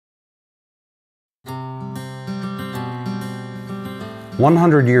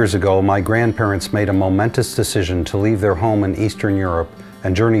100 years ago, my grandparents made a momentous decision to leave their home in Eastern Europe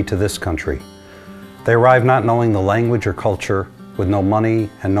and journey to this country. They arrived not knowing the language or culture, with no money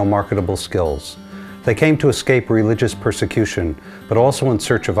and no marketable skills. They came to escape religious persecution, but also in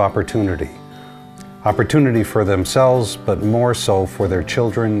search of opportunity. Opportunity for themselves, but more so for their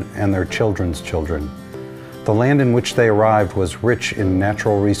children and their children's children. The land in which they arrived was rich in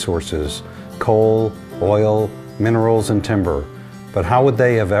natural resources, coal, oil, minerals, and timber. But how would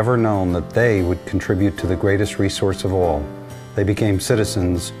they have ever known that they would contribute to the greatest resource of all? They became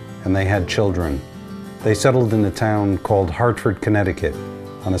citizens, and they had children. They settled in a town called Hartford, Connecticut,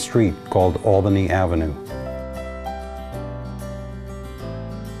 on a street called Albany Avenue.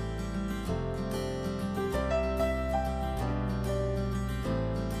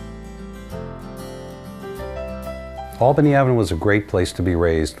 Albany Avenue was a great place to be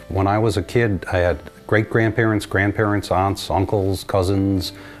raised. When I was a kid, I had great-grandparents, grandparents, aunts, uncles,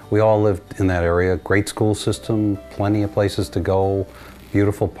 cousins. We all lived in that area. Great school system, plenty of places to go,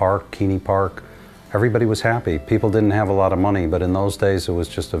 beautiful park, Keeney Park. Everybody was happy. People didn't have a lot of money, but in those days it was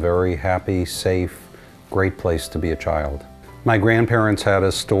just a very happy, safe, great place to be a child. My grandparents had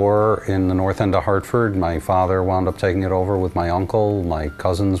a store in the north end of Hartford. My father wound up taking it over with my uncle. My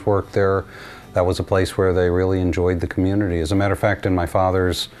cousins worked there. That was a place where they really enjoyed the community. As a matter of fact, in my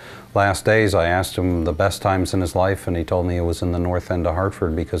father's last days, I asked him the best times in his life, and he told me it was in the north end of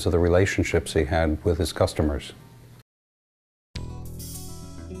Hartford because of the relationships he had with his customers.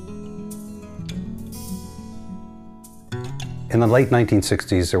 In the late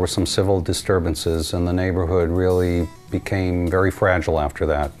 1960s, there were some civil disturbances, and the neighborhood really became very fragile after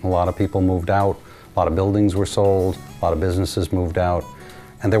that. A lot of people moved out, a lot of buildings were sold, a lot of businesses moved out,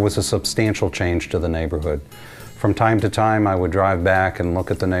 and there was a substantial change to the neighborhood. From time to time, I would drive back and look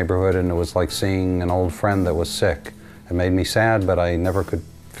at the neighborhood, and it was like seeing an old friend that was sick. It made me sad, but I never could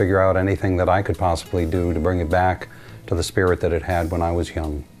figure out anything that I could possibly do to bring it back to the spirit that it had when I was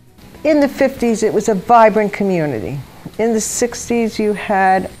young. In the 50s, it was a vibrant community. In the 60s, you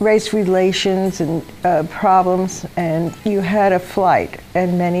had race relations and problems, and you had a flight,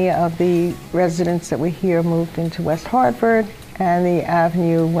 and many of the residents that were here moved into West Hartford, and the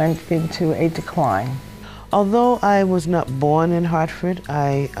avenue went into a decline. Although I was not born in Hartford,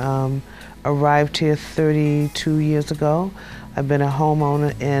 I arrived here 32 years ago. I've been a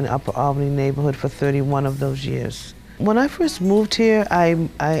homeowner in Upper Albany neighborhood for 31 of those years. When I first moved here, I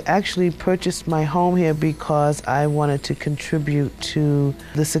actually purchased my home here because I wanted to contribute to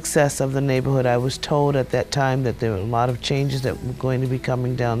the success of the neighborhood. I was told at that time that there were a lot of changes that were going to be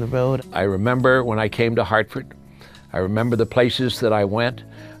coming down the road. I remember when I came to Hartford. I remember the places that I went.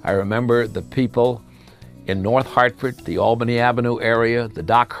 I remember the people in North Hartford, the Albany Avenue area, the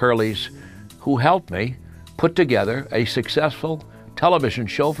Doc Hurleys, who helped me put together a successful television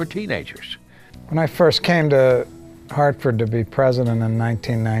show for teenagers. When I first came to Hartford to be president in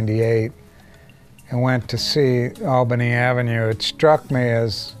 1998 and went to see Albany Avenue, it struck me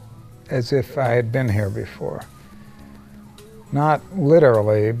as if I had been here before. Not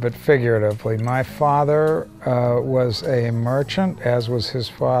literally, but figuratively. My father was a merchant, as was his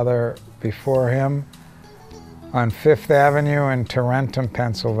father before him, on Fifth Avenue in Tarentum,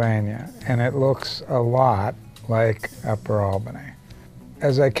 Pennsylvania, and it looks a lot like Upper Albany.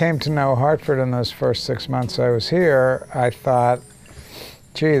 As I came to know Hartford in those first 6 months I was here, I thought,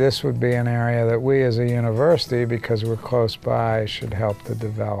 gee, this would be an area that we as a university, because we're close by, should help to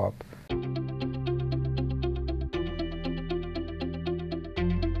develop.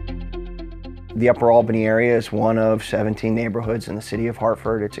 The Upper Albany area is one of 17 neighborhoods in the city of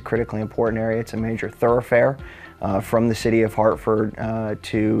Hartford. It's a critically important area. It's a major thoroughfare from the city of Hartford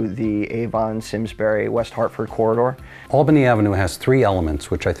to the Avon, Simsbury, West Hartford corridor. Albany Avenue has three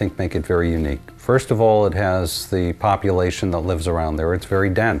elements which I think make it very unique. First of all, it has the population that lives around there. It's very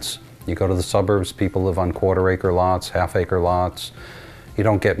dense. You go to the suburbs, people live on quarter-acre lots, half-acre lots. You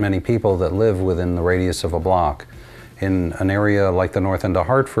don't get many people that live within the radius of a block. In an area like the north end of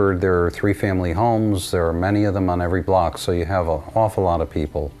Hartford, there are three-family homes. There are many of them on every block, so you have an awful lot of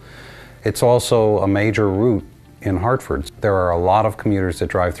people. It's also a major route in Hartford. There are a lot of commuters that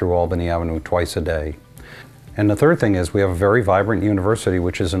drive through Albany Avenue twice a day. And the third thing is we have a very vibrant university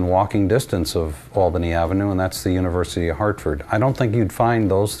which is in walking distance of Albany Avenue, and that's the University of Hartford. I don't think you'd find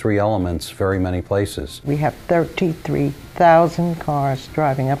those three elements very many places. We have 33,000 cars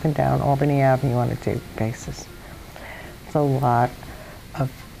driving up and down Albany Avenue on a daily basis. It's a lot of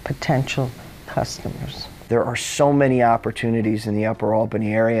potential customers. There are so many opportunities in the Upper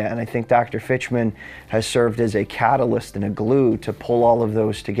Albany area, and I think Dr. Fitchman has served as a catalyst and a glue to pull all of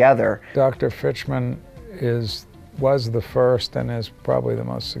those together. Dr. Fitchman is was the first and is probably the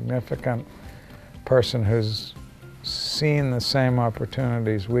most significant person who's seen the same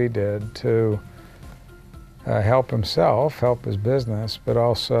opportunities we did to help himself, help his business, but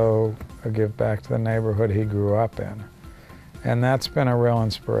also give back to the neighborhood he grew up in. And that's been a real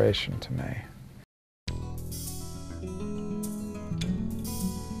inspiration to me.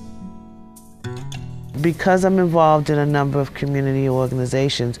 Because I'm involved in a number of community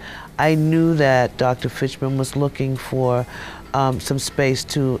organizations, I knew that Dr. Fitchman was looking for some space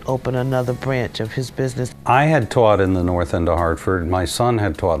to open another branch of his business. I had taught in the North End of Hartford. My son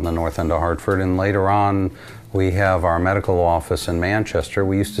had taught in the North End of Hartford, and later on we have our medical office in Manchester.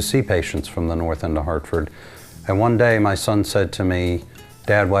 We used to see patients from the North End of Hartford. And one day my son said to me,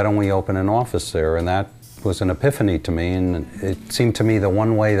 "Dad, why don't we open an office there?" And that was an epiphany to me, and it seemed to me the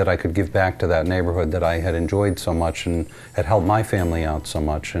one way that I could give back to that neighborhood that I had enjoyed so much and had helped my family out so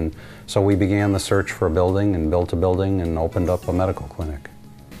much. And so we began the search for a building and built a building and opened up a medical clinic.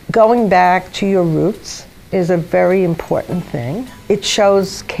 Going back to your roots is a very important thing. It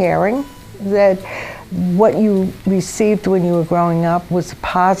shows caring, that what you received when you were growing up was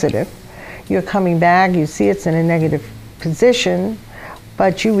positive. You're coming back, you see it's in a negative position,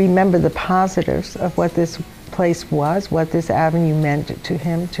 but you remember the positives of what this place was, what this avenue meant to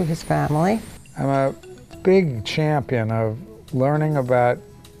him, to his family. I'm a big champion of learning about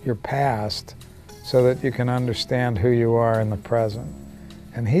your past so that you can understand who you are in the present.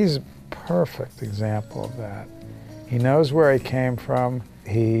 And he's a perfect example of that. He knows where he came from.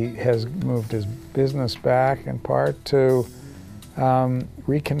 He has moved his business back in part to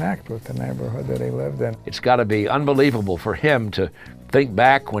reconnect with the neighborhood that he lived in. It's got to be unbelievable for him to think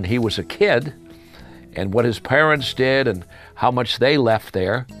back when he was a kid and what his parents did and how much they left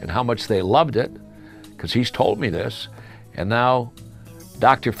there and how much they loved it, because he's told me this. And now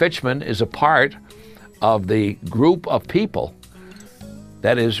Dr. Fitchman is a part of the group of people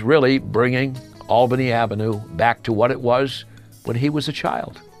that is really bringing Albany Avenue back to what it was when he was a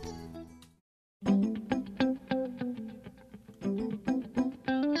child.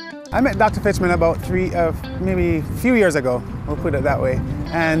 I met Dr. Fitchman about maybe a few years ago, we'll put it that way.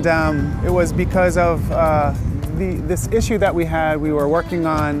 And it was because of this issue that we had. We were working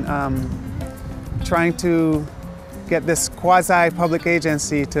on trying to get this quasi-public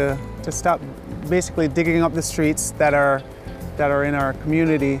agency to stop basically digging up the streets that are in our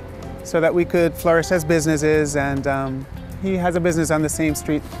community so that we could flourish as businesses. And he has a business on the same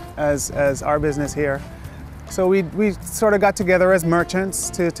street as our business here. So we sort of got together as merchants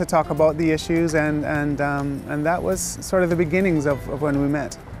to talk about the issues, and that was sort of the beginnings of when we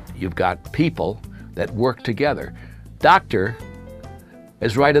met. You've got people that work together. Doctor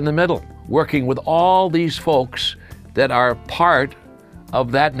is right in the middle, working with all these folks that are part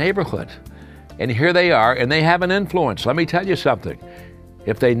of that neighborhood. And here they are, and they have an influence. Let me tell you something.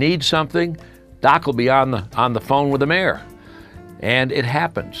 If they need something, Doc will be on the phone with the mayor. And it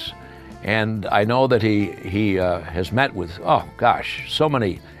happens. And I know that he has met with, oh gosh, so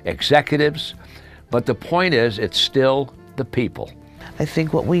many executives. But the point is, it's still the people. I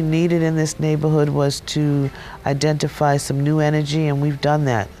think what we needed in this neighborhood was to identify some new energy, and we've done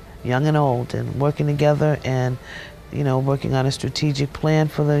that, young and old, and working together and working on a strategic plan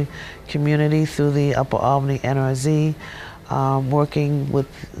for the community through the Upper Albany NRZ, working with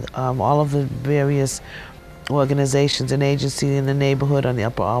all of the various organizations and agencies in the neighborhood on the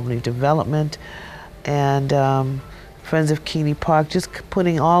Upper Albany development, and Friends of Keeney Park, just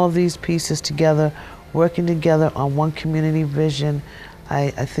putting all of these pieces together, working together on one community vision. I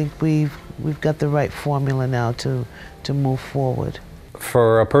think we've got the right formula now to move forward.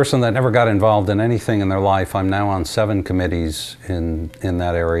 For a person that never got involved in anything in their life, I'm now on 7 committees in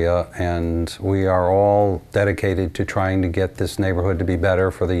that area, and we are all dedicated to trying to get this neighborhood to be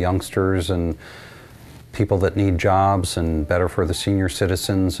better for the youngsters and people that need jobs, and better for the senior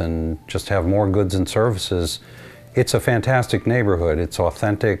citizens, and just have more goods and services. It's a fantastic neighborhood. It's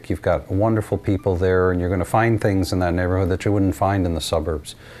authentic. You've got wonderful people there, and you're going to find things in that neighborhood that you wouldn't find in the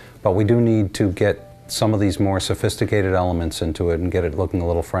suburbs. But we do need to get some of these more sophisticated elements into it and get it looking a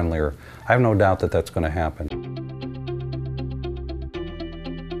little friendlier. I have no doubt that that's going to happen.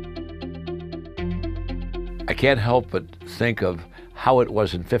 I can't help but think of how it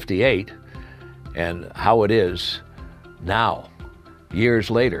was in '58 and how it is now, years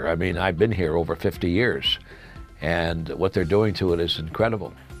later. I mean, I've been here over 50 years, and what they're doing to it is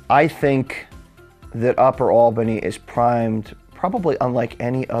incredible. I think that Upper Albany is primed, probably unlike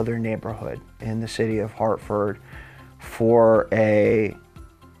any other neighborhood in the city of Hartford, for a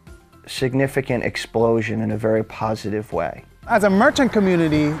significant explosion in a very positive way. As a merchant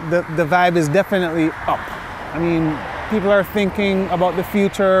community, the vibe is definitely up. I mean, people are thinking about the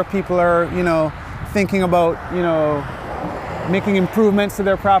future. People are, thinking about, making improvements to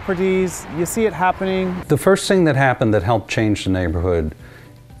their properties. You see it happening. The first thing that happened that helped change the neighborhood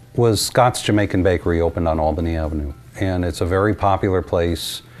was Scott's Jamaican Bakery opened on Albany Avenue. And it's a very popular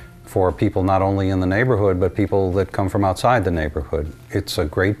place for people not only in the neighborhood, but people that come from outside the neighborhood. It's a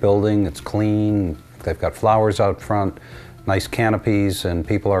great building, it's clean, they've got flowers out front, nice canopies, and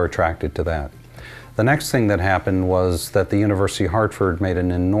people are attracted to that. The next thing that happened was that the University of Hartford made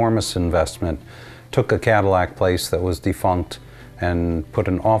an enormous investment, took a Cadillac place that was defunct and put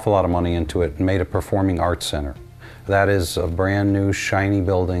an awful lot of money into it and made a performing arts center. That is a brand new shiny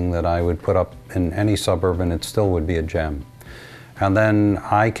building that I would put up in any suburb and it still would be a gem. And then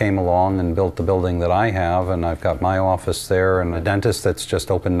I came along and built the building that I have, and I've got my office there and a dentist that's just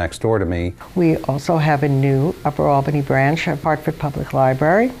opened next door to me. We also have a new Upper Albany branch of Hartford Public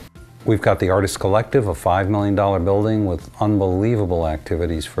Library. We've got the Artist Collective, a $5 million building with unbelievable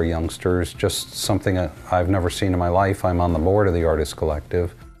activities for youngsters, just something I've never seen in my life. I'm on the board of the Artist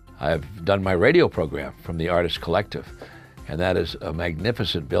Collective. I've done my radio program from the Artist Collective, and that is a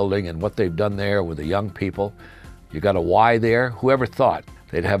magnificent building, and what they've done there with the young people. You got a Y there. Whoever thought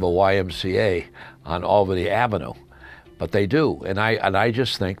they'd have a YMCA on Albany Avenue? But they do, and I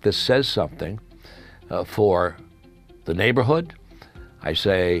just think this says something for the neighborhood. I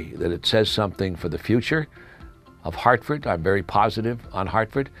say that it says something for the future of Hartford. I'm very positive on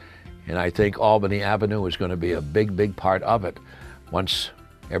Hartford, and I think Albany Avenue is going to be a big, big part of it once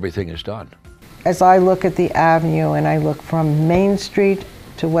everything is done. As I look at the avenue and I look from Main Street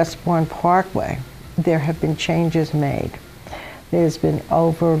to Westbourne Parkway, there have been changes made. There's been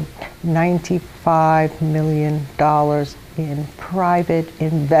over $95 million in private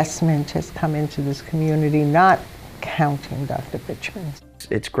investment has come into this community, not counting Dr. Fitchman.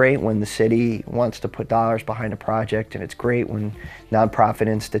 It's great when the city wants to put dollars behind a project, and it's great when nonprofit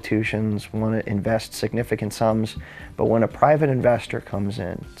institutions want to invest significant sums, but when a private investor comes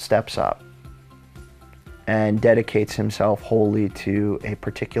in, steps up, and dedicates himself wholly to a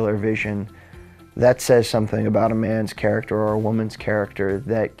particular vision, that says something about a man's character or a woman's character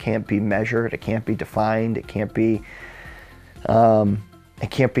that can't be measured, it can't be defined, it can't be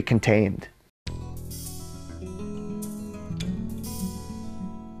contained.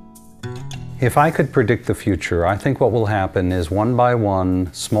 If I could predict the future, I think what will happen is one by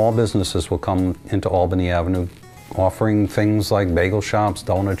one, small businesses will come into Albany Avenue offering things like bagel shops,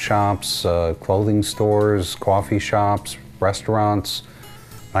 donut shops, clothing stores, coffee shops, restaurants,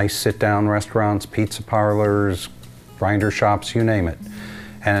 nice sit-down restaurants, pizza parlors, grinder shops, you name it.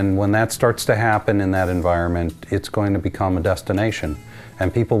 And when that starts to happen in that environment, it's going to become a destination.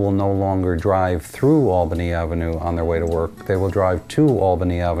 And people will no longer drive through Albany Avenue on their way to work. They will drive to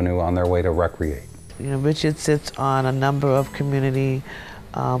Albany Avenue on their way to recreate. You know, Richard sits on a number of community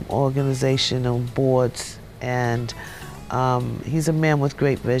organizational boards, and he's a man with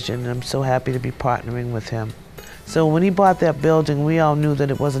great vision, and I'm so happy to be partnering with him. So when he bought that building, we all knew that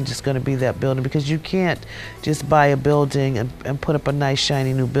it wasn't just going to be that building, because you can't just buy a building and put up a nice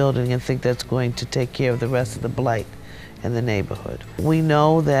shiny new building and think that's going to take care of the rest of the blight in the neighborhood. We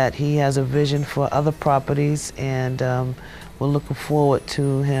know that he has a vision for other properties, and we're looking forward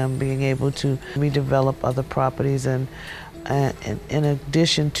to him being able to redevelop other properties, and in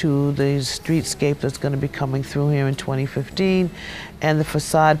addition to the streetscape that's going to be coming through here in 2015, and the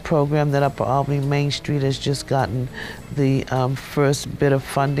facade program that Upper Albany Main Street has just gotten the first bit of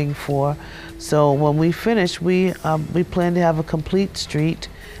funding for. So when we finish, we plan to have a complete street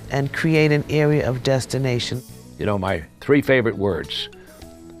and create an area of destination. You know, my three favorite words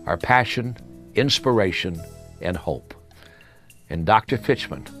are passion, inspiration, and hope. And Dr.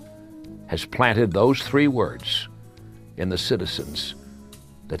 Fitchman has planted those three words in the citizens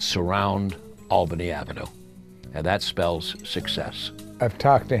that surround Albany Avenue. And that spells success. I've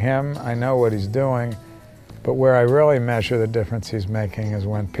talked to him, I know what he's doing, but where I really measure the difference he's making is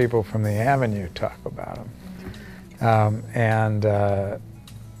when people from the Avenue talk about him.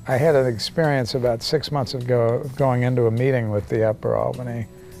 I had an experience about 6 months ago going into a meeting with the Upper Albany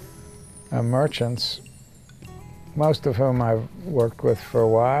merchants, most of whom I've worked with for a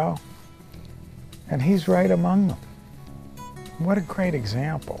while, and he's right among them. What a great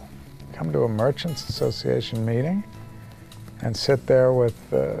example. Come to a Merchants Association meeting and sit there with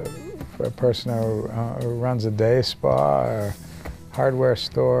a person who runs a day spa or hardware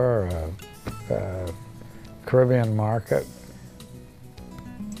store or a Caribbean market.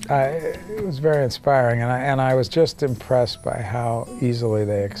 It was very inspiring, and I was just impressed by how easily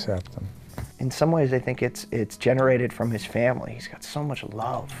they accept him. In some ways, I think it's generated from his family. He's got so much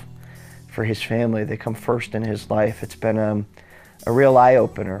love for his family. They come first in his life. It's been a real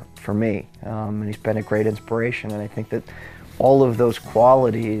eye-opener for me, and he's been a great inspiration. And I think that all of those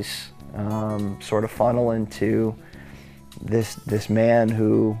qualities sort of funnel into this man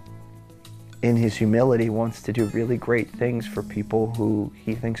who, in his humility, wants to do really great things for people who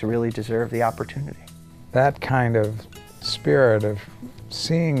he thinks really deserve the opportunity. That kind of spirit of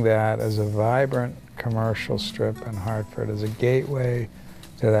seeing that as a vibrant commercial strip in Hartford, as a gateway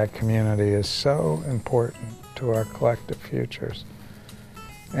to that community, is so important to our collective futures.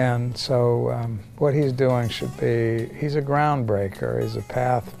 And so what he's doing should be, he's a groundbreaker, he's a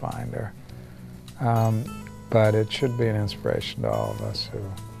pathfinder, but it should be an inspiration to all of us who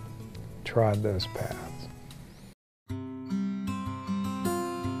trod those paths.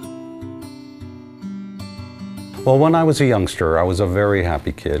 Well, when I was a youngster, I was a very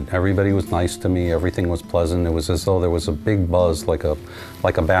happy kid. Everybody was nice to me, everything was pleasant. It was as though there was a big buzz, like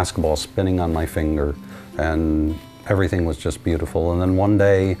a basketball spinning on my finger, and everything was just beautiful. And then one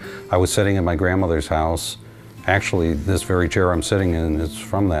day, I was sitting at my grandmother's house. Actually, this very chair I'm sitting in is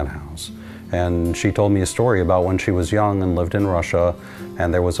from that house. And she told me a story about when she was young and lived in Russia,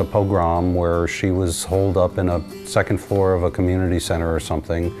 and there was a pogrom where she was holed up in a second floor of a community center or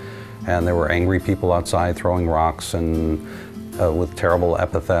something, and there were angry people outside throwing rocks and with terrible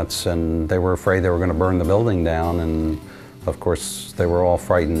epithets, and they were afraid they were going to burn the building down, and of course they were all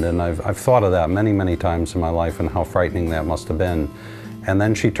frightened. And I've thought of that many, many times in my life and how frightening that must have been. And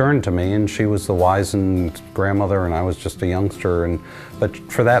then she turned to me, and she was the wizened grandmother, and I was just a youngster. But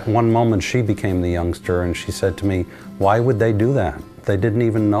for that one moment, she became the youngster, and she said to me, "Why would they do that? They didn't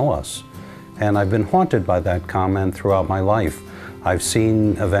even know us." And I've been haunted by that comment throughout my life. I've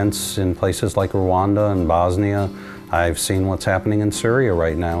seen events in places like Rwanda and Bosnia. I've seen what's happening in Syria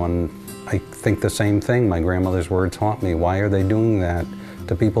right now, and I think the same thing. My grandmother's words haunt me. Why are they doing that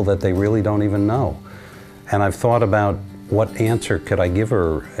to people that they really don't even know? And I've thought about, what answer could I give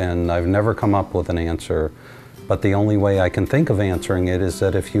her? And I've never come up with an answer, but the only way I can think of answering it is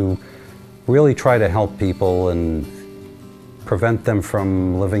that if you really try to help people and prevent them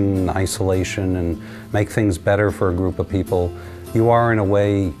from living in isolation and make things better for a group of people, you are in a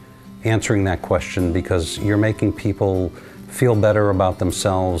way answering that question, because you're making people feel better about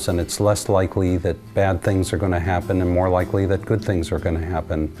themselves, and it's less likely that bad things are going to happen and more likely that good things are going to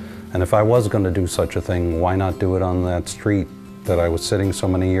happen. And if I was going to do such a thing, why not do it on that street that I was sitting so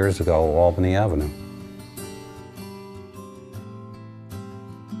many years ago, Albany Avenue?